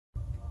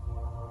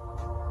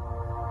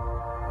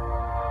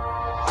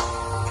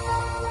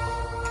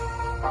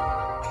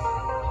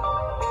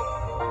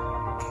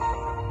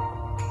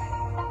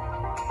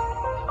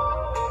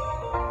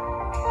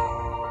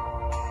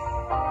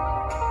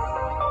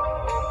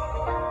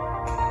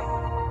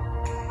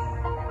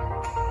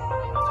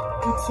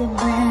It's a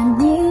brand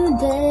new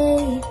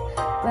day,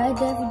 bright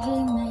day for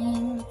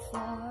dreaming.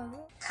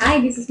 Hi,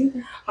 this is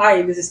Luca.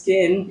 Hi, this is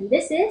Kin. And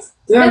this is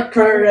The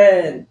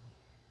current.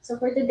 So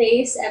for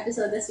today's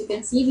episode, as you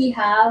can see, we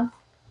have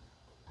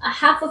a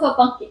half of a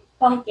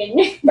pumpkin.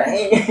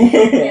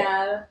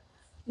 Yeah,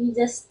 we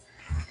just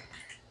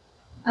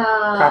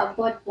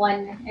bought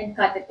one and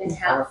cut it in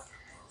half.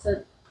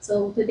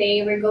 So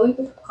today we're going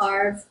to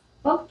carve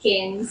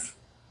pumpkins.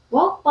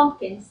 Well,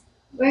 pumpkins.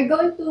 We're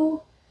going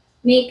to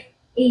make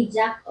a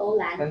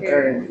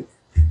jack-o'-lantern.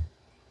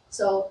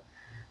 So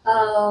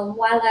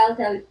while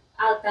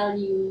I'll tell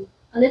you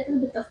a little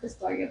bit of the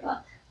story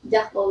about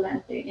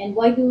jack-o'-lantern and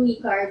why do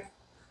we carve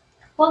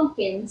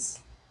pumpkins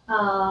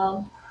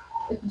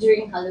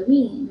during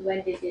Halloween.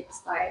 When did it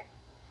start?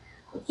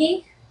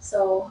 Okay,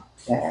 so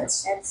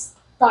Let's let's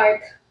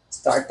start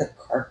start the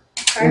car.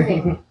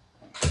 carving.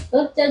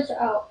 Don't judge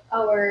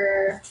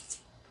our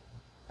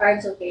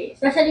cards, okay?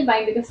 Especially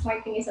mine because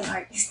Martin is an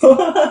artist.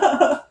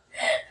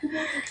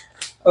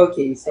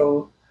 Okay,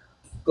 so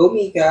go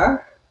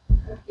Mika.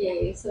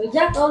 Okay, so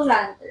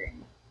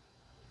jack-o'-lantern.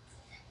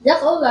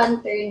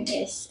 Jack-o'-lantern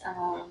is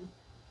oh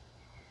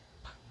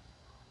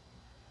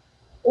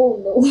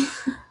no.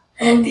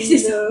 Oh This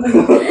is no.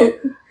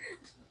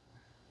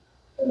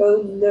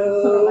 Oh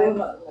no.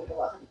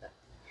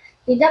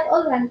 The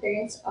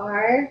jack-o'-lanterns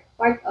are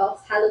part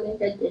of Halloween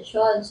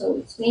tradition, so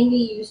it's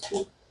mainly used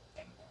to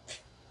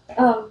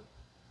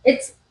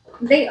it's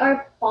they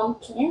are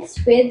pumpkins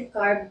with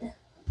carved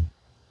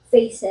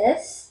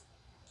faces.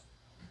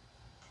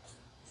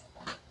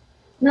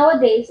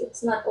 Nowadays,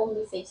 it's not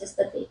only faces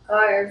that they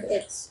carve;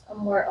 it's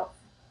more of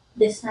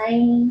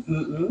design,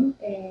 Mm-mm.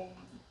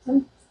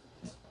 and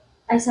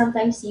I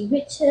sometimes see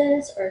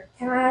witches or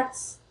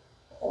cats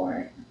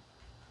or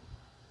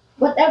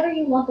whatever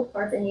you want to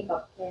carve in a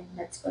pumpkin.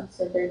 That's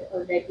considered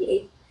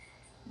already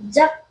a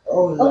jack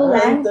Oh, o'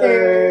 lantern.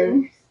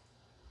 lantern.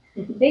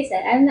 They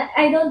said,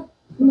 I don't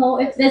know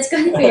if that's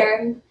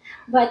confirmed,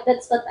 but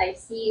that's what I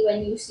see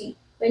when you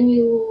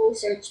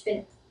search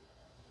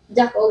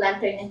jack o'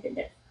 lantern in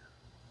Pinterest.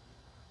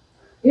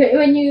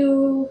 When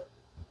you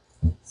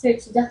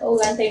search jack o'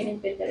 lantern in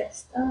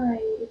Pinterest,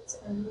 it's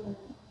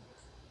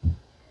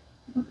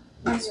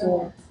It's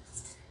more.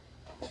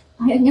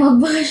 ayun nga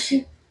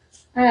bash.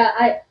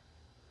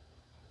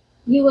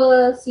 You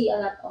will see a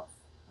lot of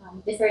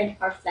different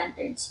carved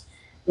lanterns,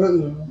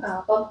 Mm-mm.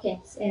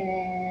 pumpkins,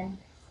 and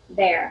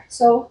there.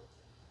 So,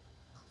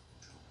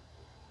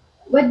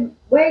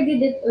 where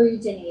did it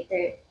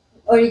originated?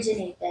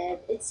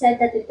 It said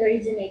that it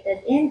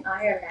originated in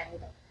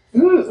Ireland.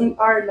 In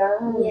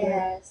Ireland.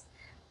 Yes.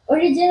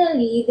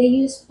 Originally, they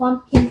used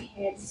pumpkin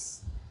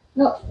heads.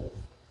 No.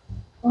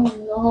 Oh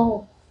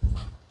no.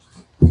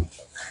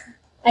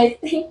 I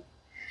think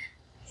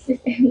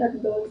I'm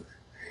not going.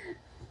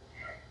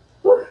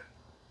 Whew.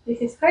 This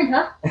is hard,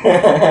 huh?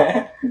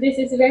 This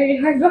is very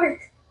hard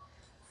work.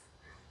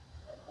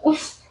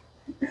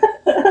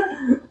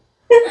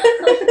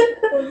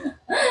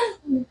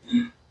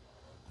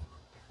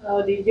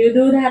 How did you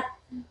do that?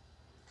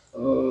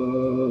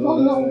 Oh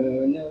no.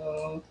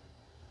 no.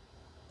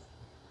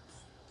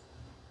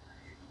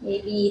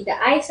 Maybe the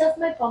eyes of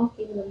my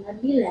pumpkin will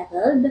not be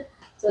leveled,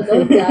 so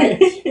don't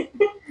judge.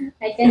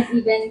 I can't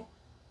even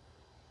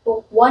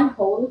poke one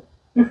hole.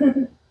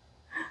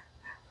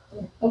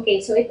 Okay,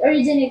 so it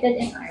originated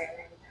in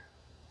Ireland.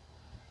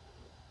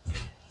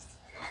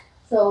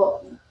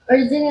 So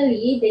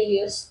originally they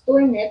used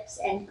turnips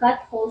and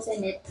cut holes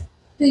in it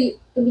to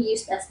be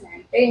used as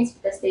lanterns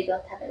because they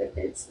don't have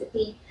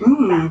electricity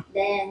back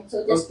then.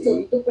 So just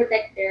Okay. to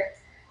protect their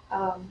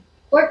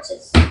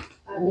torches.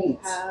 They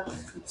Oops. have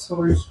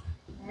Sorry.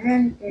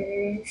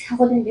 lanterns.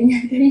 Ako din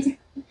ganyan.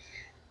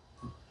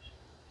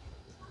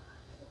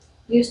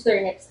 Use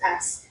turnips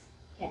as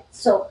heads.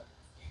 So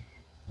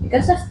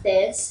because of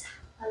this,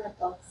 a lot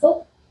of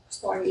folk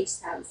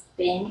stories have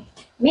been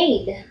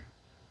made.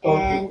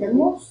 And the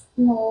most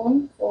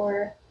known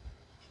for,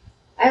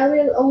 I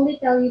will only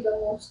tell you the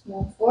most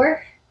known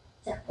for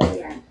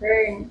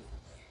jack-o'-lantern.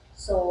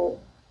 So,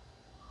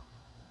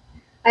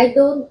 I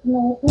don't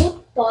know who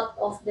thought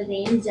of the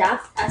name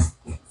Jack as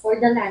for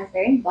the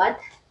lantern,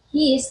 but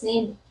he is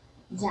named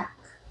Jack.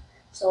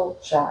 So,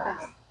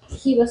 Jack.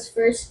 he was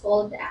first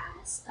called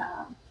as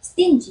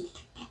Stingy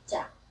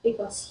Jack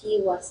because he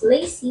was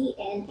lazy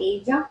and a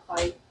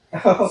drunkard.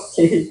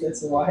 Okay,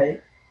 that's why.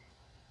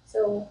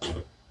 So,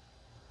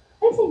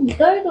 I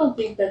don't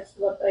think that's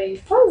what I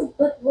found,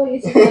 but why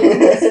is it like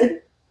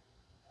this?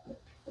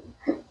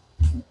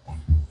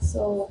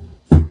 So,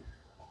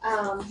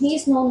 he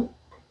is known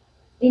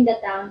in the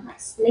town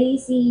as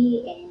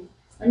lazy and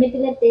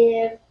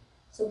manipulative.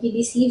 So he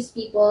deceives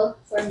people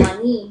for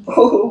money.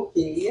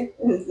 Okay.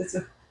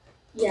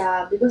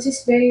 Yeah, because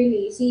he's very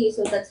lazy,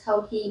 so that's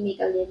how he make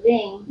a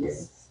living.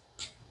 Yes.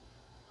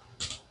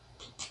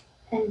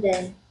 And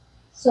then,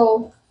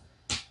 so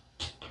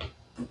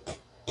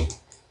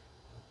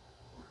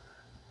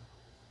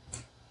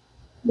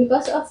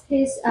because of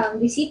his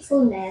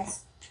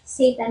deceitfulness,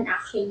 Satan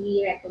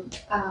actually heard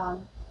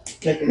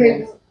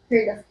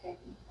of him.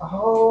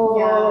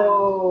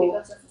 Oh.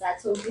 because of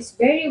that. So he's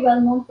very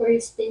well known for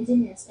his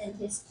stinginess and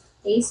his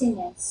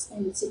laziness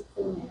and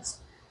deceitfulness.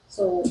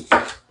 So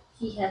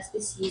he has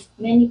deceived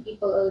many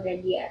people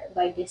already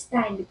by this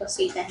time because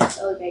Satan has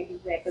already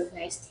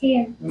recognized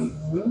him.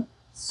 Mm-hmm.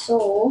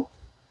 So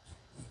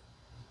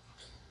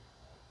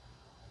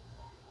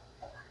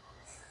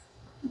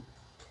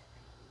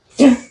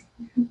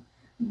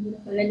hindi na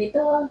pala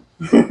nito.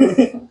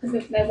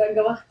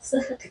 Nagagawa sa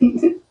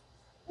akin.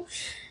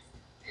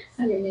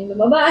 Ano yung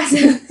lumabas?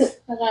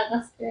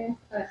 Nakaka-stress.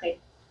 Okay.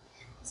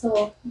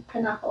 So,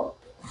 ako.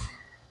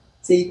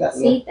 Satan.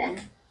 Satan.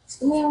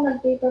 Gusto mo yung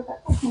nag-paper pa?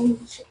 Oh,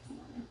 shit.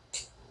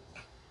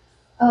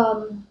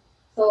 Um,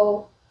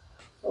 so,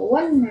 so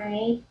one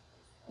day,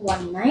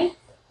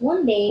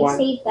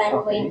 Satan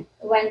Okay.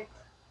 went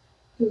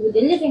to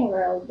the living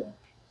world.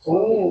 So,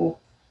 Oh.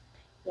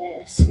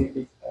 yes,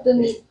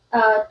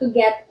 to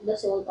get the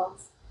soul of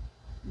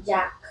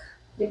Jack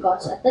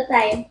because at the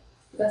time,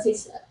 because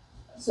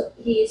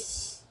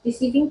he's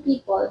deceiving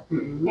people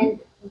Mm-hmm. and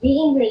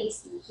being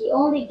lazy, he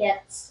only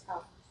gets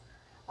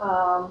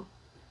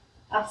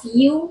a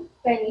few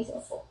pennies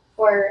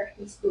for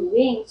his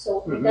doing,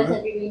 so he Mhm.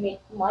 doesn't really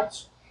make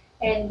much,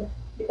 and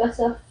because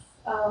of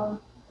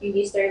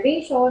maybe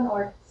starvation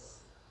or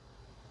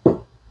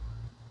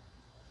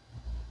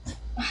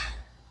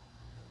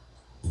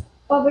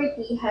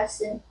poverty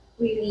hasn't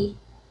really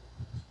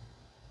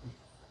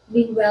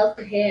been well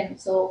to him,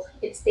 so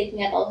it's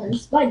taking a toll on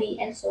his body,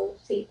 and so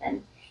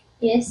Satan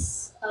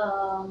is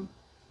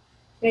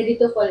ready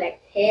to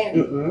collect him.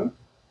 Mm-hmm.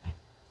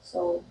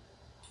 So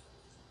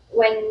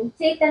when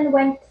Satan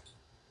went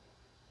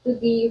to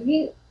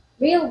the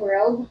real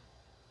world,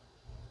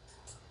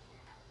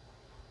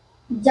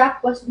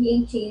 Jack was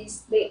being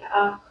chased by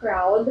a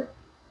crowd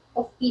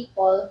of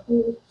people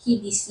who he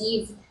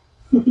deceived,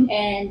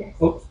 and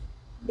Oh.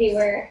 they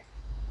were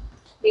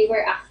they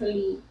were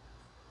actually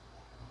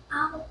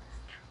Ah.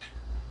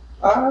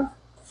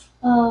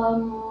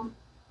 um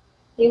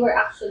they were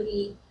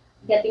actually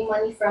getting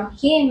money from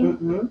him.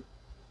 Mm-hmm.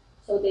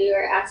 So they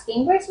were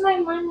asking, "Where's my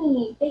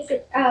money? Take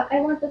it out.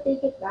 I want to take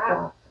it back."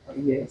 Oh.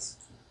 Yes.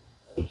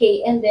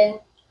 Okay, and then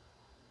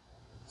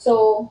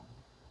so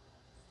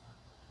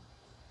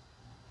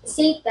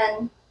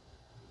Satan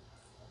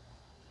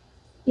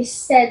is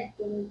said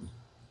to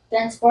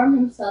transform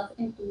himself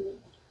into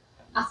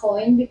a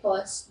coin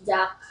because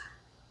Jack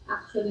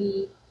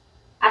actually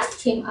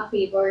asked him a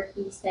favor.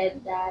 He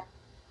said that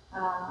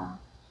uh,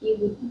 he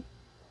would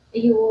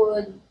he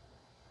would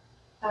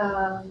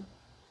um,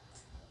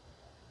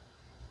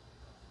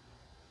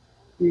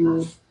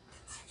 You.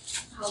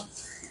 how-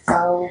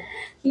 How.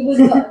 he would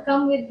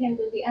come with him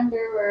to the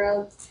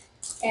underworld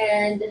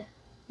and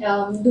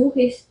do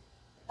his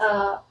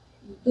uh,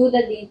 do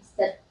the deeds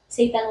that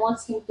Satan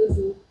wants him to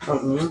do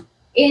Mm-hmm.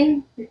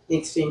 in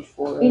Exchange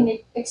for.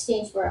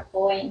 exchange for a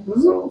coin.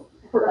 Mhm. So,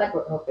 but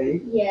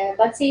Okay. yeah,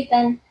 but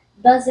Satan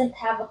doesn't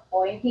have a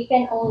coin. He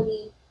can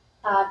only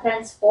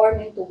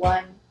transform into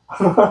one.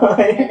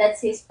 And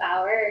that's his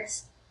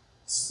powers.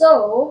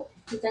 So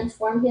he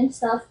transformed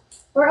himself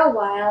for a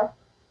while,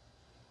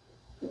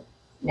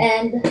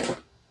 and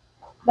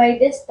by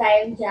this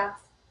time, Jack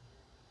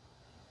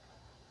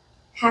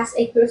has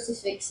a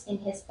crucifix in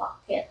his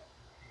pocket.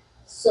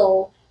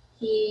 So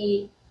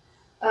he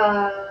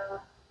uh,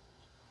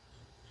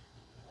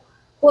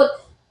 put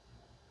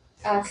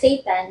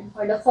Satan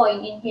or the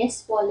coin in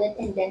his wallet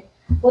and then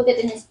put it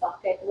in his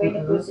pocket where the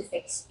Mhm.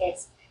 crucifix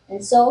is.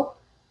 And so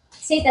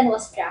Satan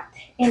was trapped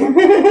in,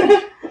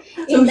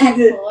 So in that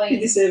he coin.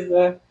 deceived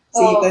Oh,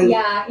 Satan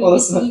yeah, he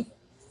also. deceived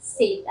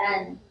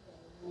Satan.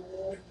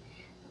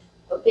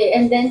 Okay,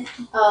 and then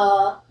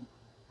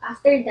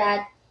after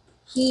that,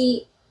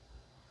 he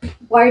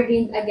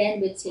bargained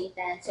again with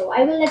Satan. So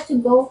I will let you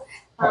go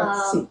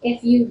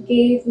if you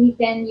gave me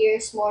 10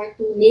 years more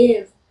to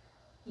live,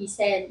 he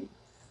said.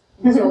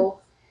 And so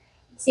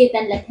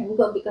Satan let him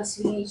go because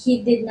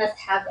he did not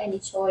have any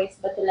choice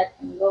but to let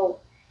him go.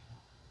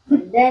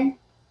 And then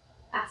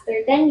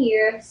after 10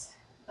 years,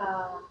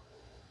 uh,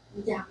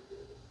 Jack,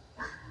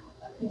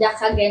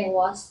 Jack again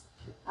was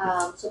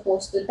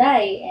supposed to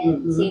die,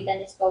 and Mhm. Satan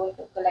is going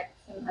to collect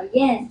him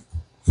again.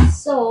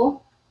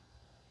 So,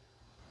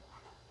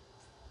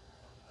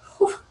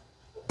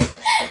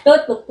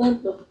 tutok,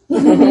 tutok.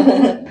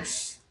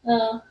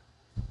 uh,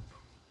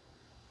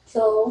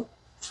 so,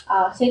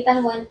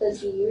 Satan went to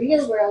the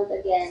real world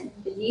again,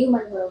 the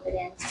human world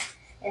again,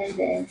 and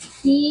then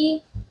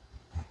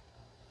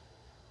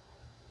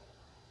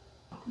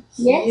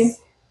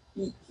yes,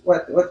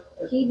 What?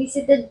 he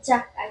visited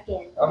Jack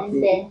again, and Okay.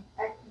 then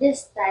at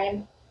this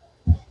time,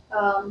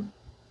 um,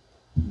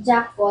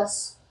 Jack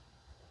was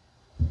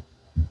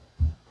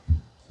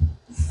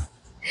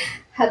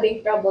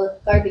having trouble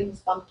carving his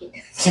pumpkin.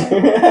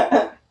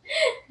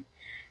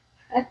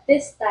 At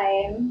this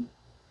time,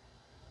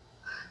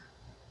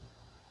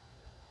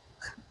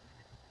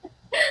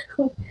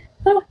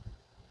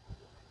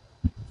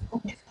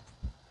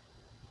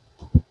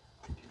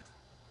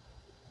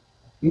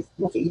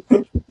 Okay.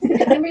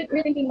 I'm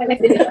rethinking my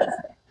life decisions.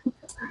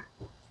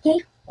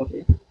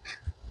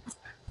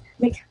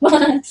 like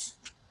what?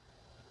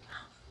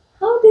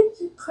 How did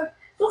you carve?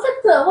 Look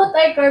at what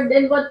I carved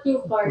and what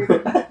you carved.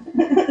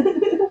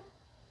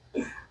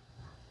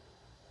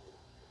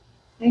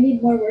 I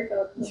need more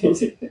workout.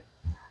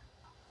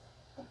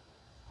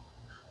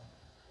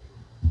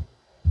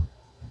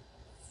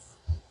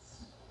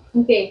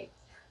 Okay.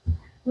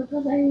 What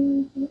was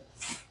I?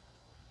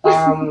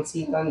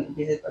 Seaton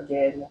visit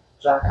again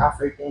Jack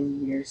after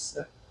 10 years.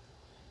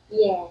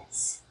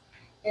 Yes.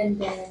 And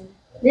then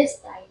this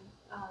time,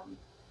 um,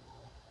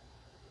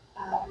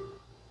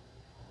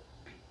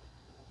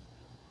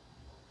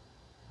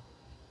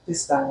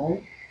 This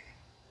time.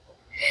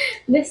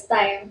 this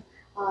time,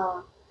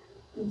 uh,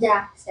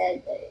 Jack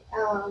said,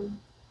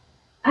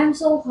 "I'm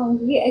so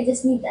hungry. I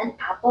just need an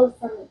apple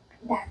from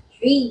that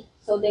tree."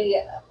 So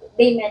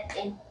they met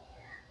in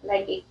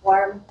like a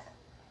farm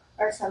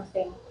or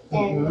something,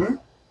 and Mm-hmm.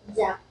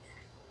 Jack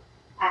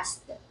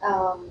asked,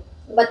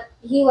 but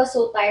he was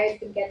so tired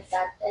to get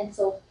that, and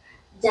so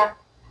Jack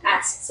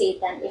asked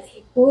Satan if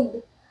he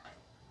could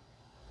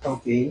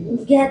Okay.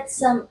 get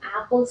some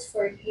apples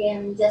for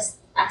him just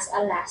as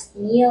a last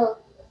meal.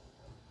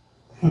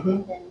 Mhm.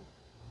 And then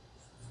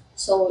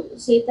so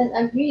Satan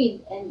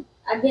agreed and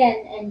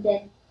again, and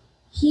then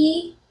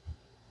he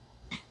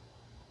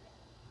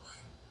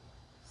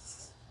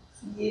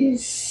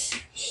Yes.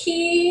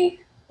 he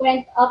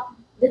went up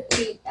the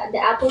tree, the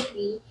apple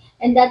tree,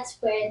 and that's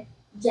when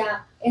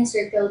Jack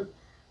encircled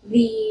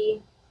the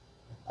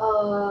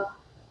uh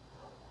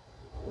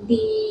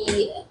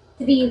the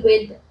tree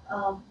with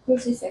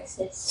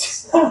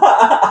crucifixes.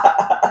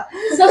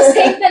 So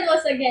Satan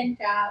was again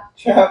trapped.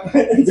 Trap.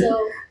 And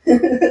so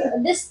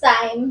this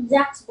time,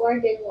 Jack's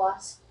burden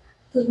was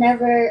to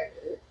never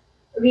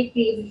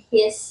retrieve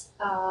his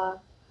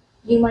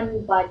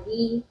human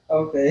body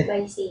Okay.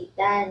 by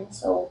Satan.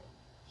 So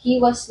he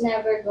was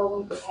never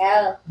going to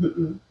hell.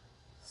 Mm-mm.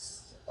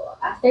 So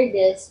after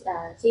this,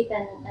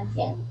 Satan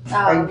again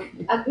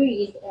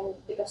agreed, and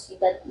because he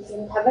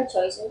didn't have a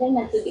choice, and then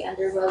went to the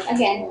underworld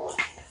again.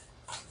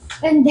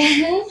 And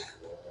then,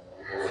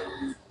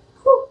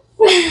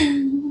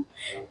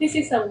 this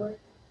is a word.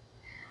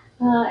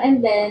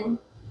 And then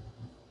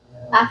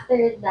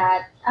after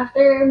that,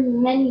 after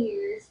many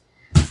years,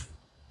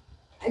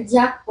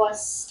 Jack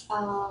was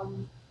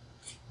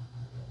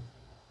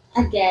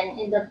again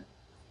in the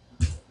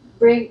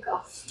brink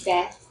of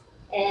death,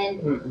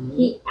 and Mm-mm.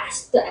 he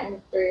asked to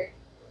enter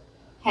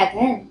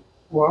heaven.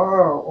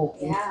 Wow.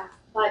 Okay. Yeah,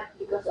 but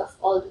because of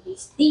all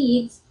his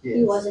deeds,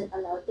 he Yes. wasn't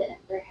allowed to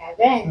enter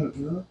heaven.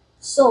 Mm-mm.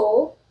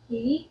 So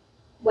he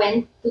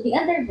went to the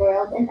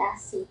underworld and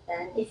asked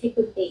Satan if he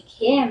could take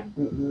him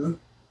Mm-mm.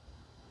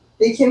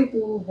 Take him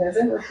to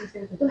heaven or take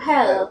him to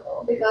hell,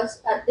 Okay.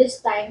 because at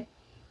this time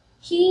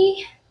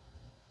he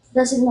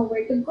doesn't know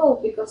where to go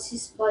because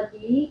his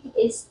body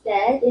is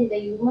dead in the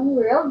human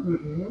world.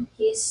 Mm-mm.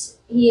 He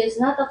is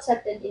not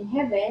accepted in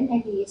heaven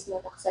and he is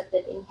not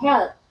accepted in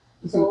hell.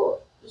 So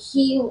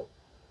he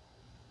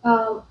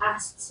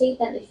asked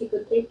Satan if he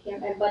could take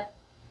him, and but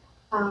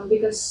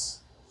because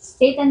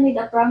Satan made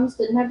a promise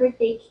to never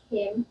take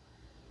him,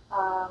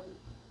 um,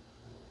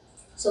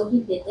 so he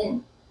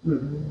didn't.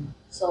 Mm-mm.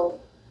 So,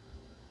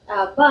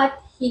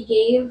 but he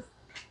gave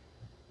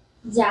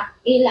Jack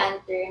a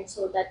lantern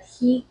so that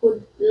he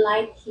could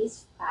light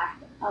his path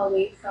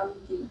away from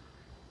the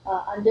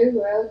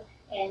underworld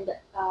and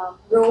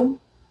roam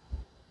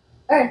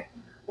Earth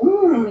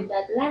Mm. with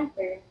that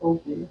lantern.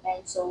 Okay.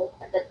 And so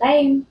at the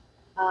time,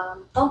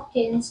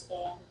 pumpkins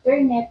and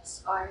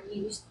turnips are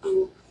used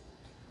to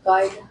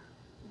guard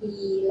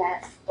the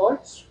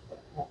torch.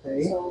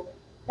 Okay. So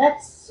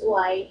that's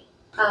why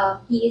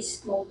he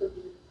is known to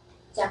be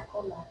Jack o'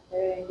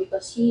 Lantern,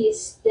 because he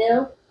is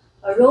still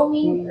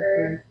roaming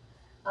Earth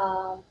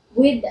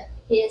with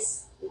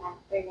his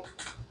lantern.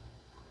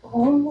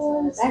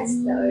 So that's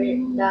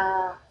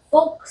the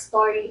folk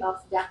story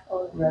of Jack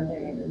o'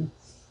 Lantern.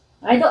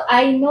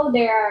 I know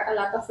there are a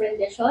lot of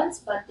renditions,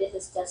 but this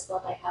is just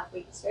what I have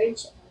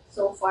researched. And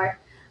so far,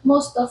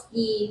 most of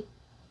the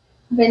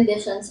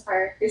renditions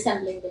are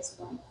resembling this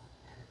one.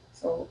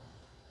 So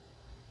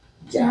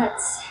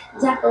that's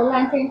Jack o'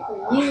 Lantern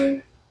for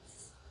you.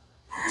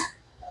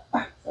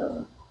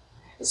 So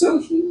So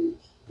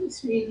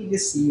he's really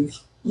deceived.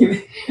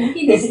 Even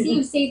he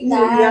deceived Satan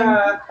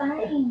Yeah.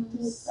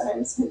 times.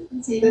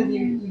 sometimes he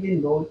didn't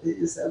even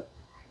notice at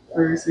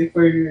first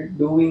before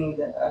doing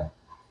the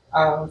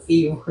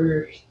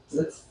favor.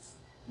 That's-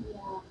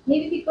 Yeah,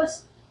 maybe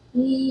because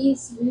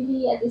he's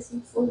really a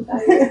deceitful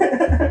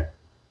guy.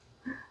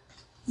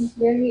 He's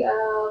very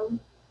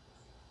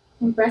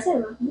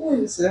impressive. Huh?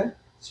 yes,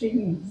 it's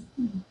really.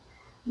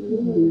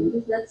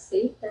 Because that's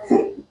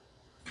Satan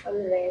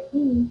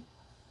already.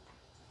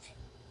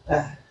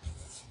 Uh,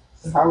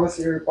 so how was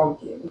your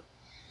pumpkin?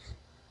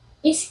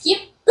 It's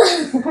cute.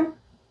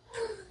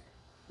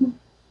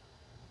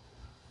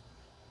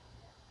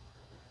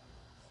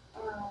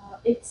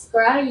 It's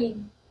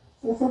crying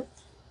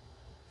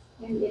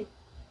and it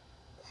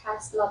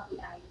has lovely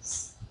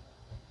eyes.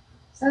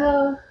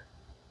 So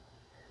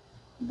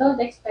don't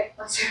expect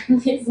much from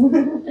this.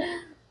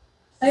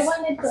 I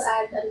wanted to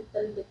add a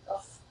little bit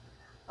of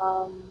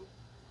um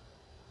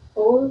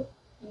hole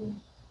in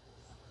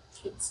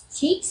its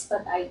cheeks,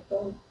 but I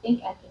don't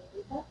think I can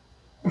do that.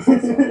 So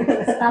we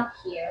can stop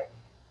here.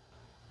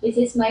 This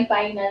is my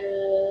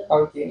final.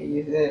 Okay,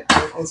 you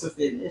also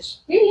finish.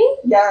 Really?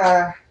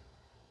 Yeah.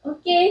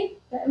 Okay.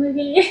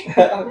 Maybe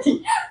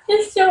Okay.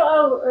 let's show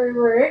our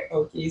work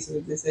Okay, so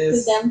this to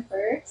is them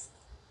first.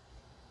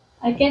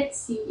 I can't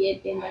see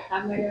it in the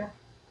camera,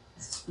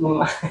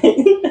 mine.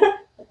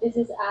 but this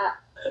is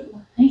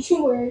my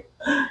work.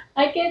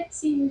 I can't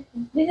see.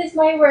 This is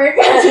my work.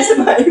 This is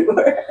my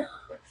work.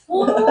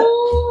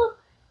 Oh,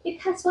 it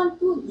has one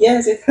tooth.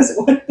 Yes, it has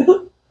one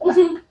tooth.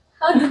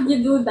 How did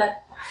you do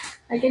that?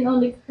 I can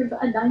only curve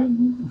a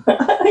diamond.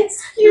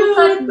 It's Look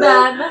at cute.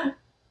 that.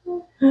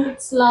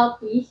 It's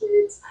sloppy.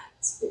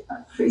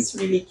 It's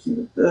really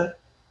cute.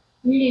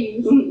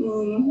 Really.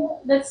 Mm-mm.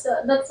 That's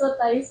what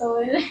I saw.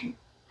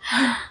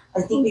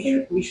 I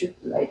think we should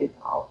light it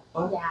up.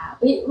 Yeah,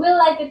 we'll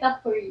light it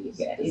up for you to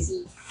Yes.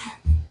 see.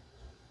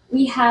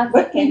 We have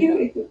But a candle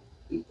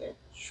you can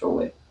show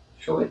it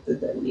to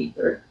them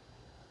later.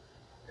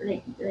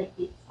 like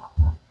this.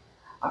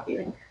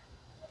 Okay.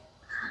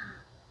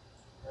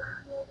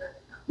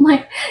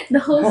 My the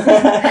whole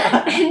thing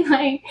and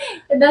my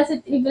it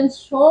doesn't even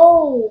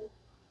show.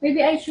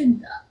 Maybe I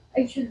should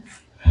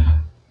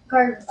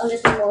carve a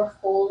little more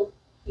hole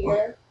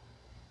here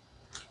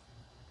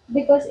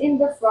because in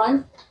the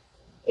front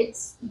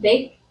it's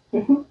big.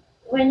 Mhm.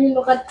 When you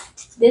look at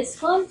this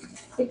one,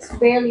 it's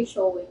barely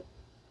showing.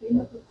 You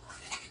know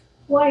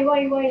why?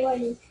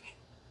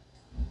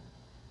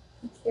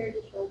 It's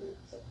barely showing.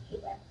 So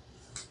should I?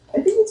 I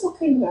think it's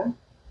okay now.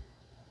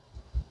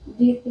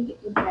 Do you think it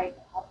would dry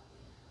out?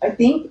 I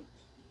think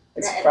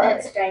let's try.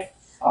 Let's try.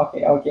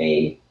 Okay.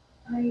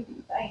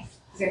 Bye.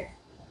 Here.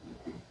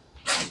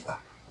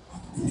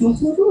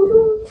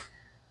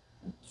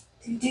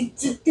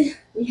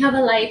 We have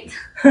a light.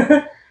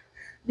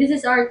 This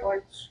is our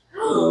torch.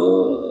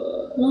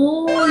 Oh,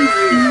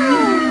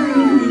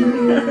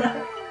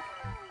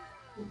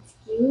 it's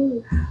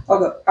cute.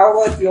 Okay, how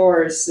about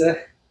yours?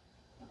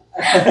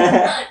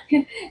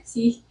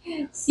 See,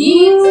 it's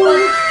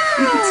fun.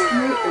 It's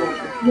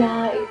cute.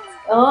 Yeah, it's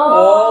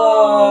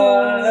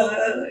oh,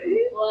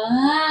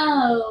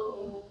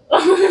 wow.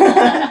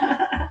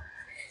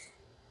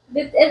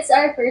 It's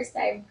our first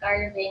time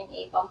carving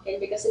a pumpkin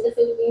because in the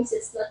Philippines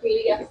it's not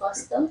really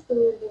accustomed to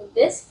do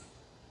this,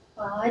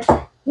 but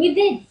we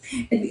did.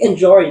 And we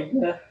enjoyed.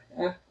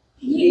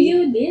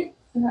 You did.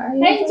 I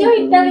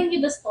enjoyed telling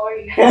you the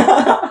story.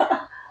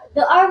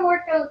 The our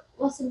workout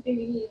wasn't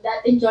really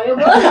that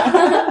enjoyable.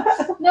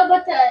 No,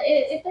 but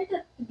it turned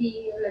out to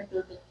be a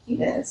little bit cute.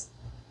 Yes.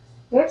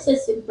 Yours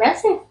is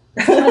impressive.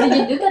 How did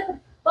you do that?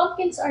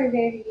 Pumpkins are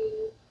very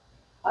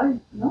hard,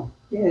 no?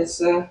 Yes.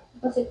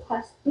 Because it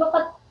has look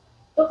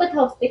at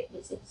how thick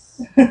this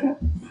is.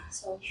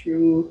 So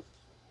True.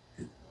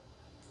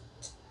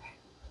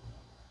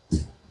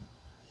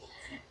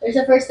 there's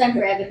a first time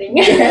for everything.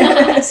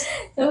 Yes.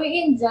 So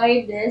we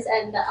enjoyed this,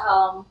 and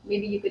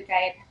maybe you could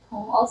try it at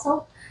home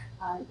also.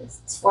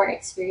 It's for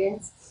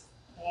experience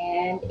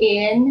and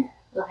in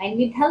line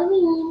with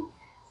Halloween.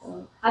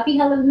 So happy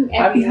Halloween,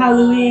 everyone! Happy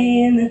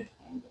Halloween.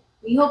 And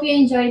we hope you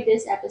enjoyed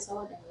this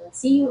episode, and we'll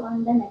see you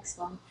on the next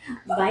one.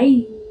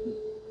 Bye.